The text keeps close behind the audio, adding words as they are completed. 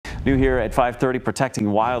New here at 5:30,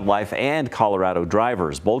 protecting wildlife and Colorado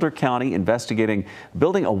drivers. Boulder County investigating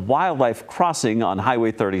building a wildlife crossing on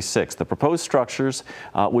Highway 36. The proposed structures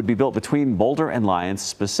would be built between Boulder and Lyons,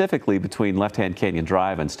 specifically between Left Hand Canyon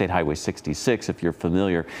Drive and State Highway 66, if you're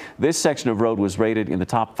familiar. This section of road was rated in the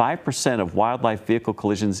top 5% of wildlife vehicle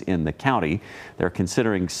collisions in the county. They're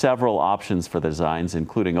considering several options for the designs,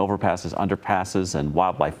 including overpasses, underpasses, and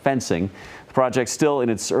wildlife fencing. The project's still in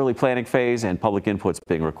its early planning phase, and public input's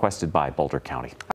being requested by Boulder County.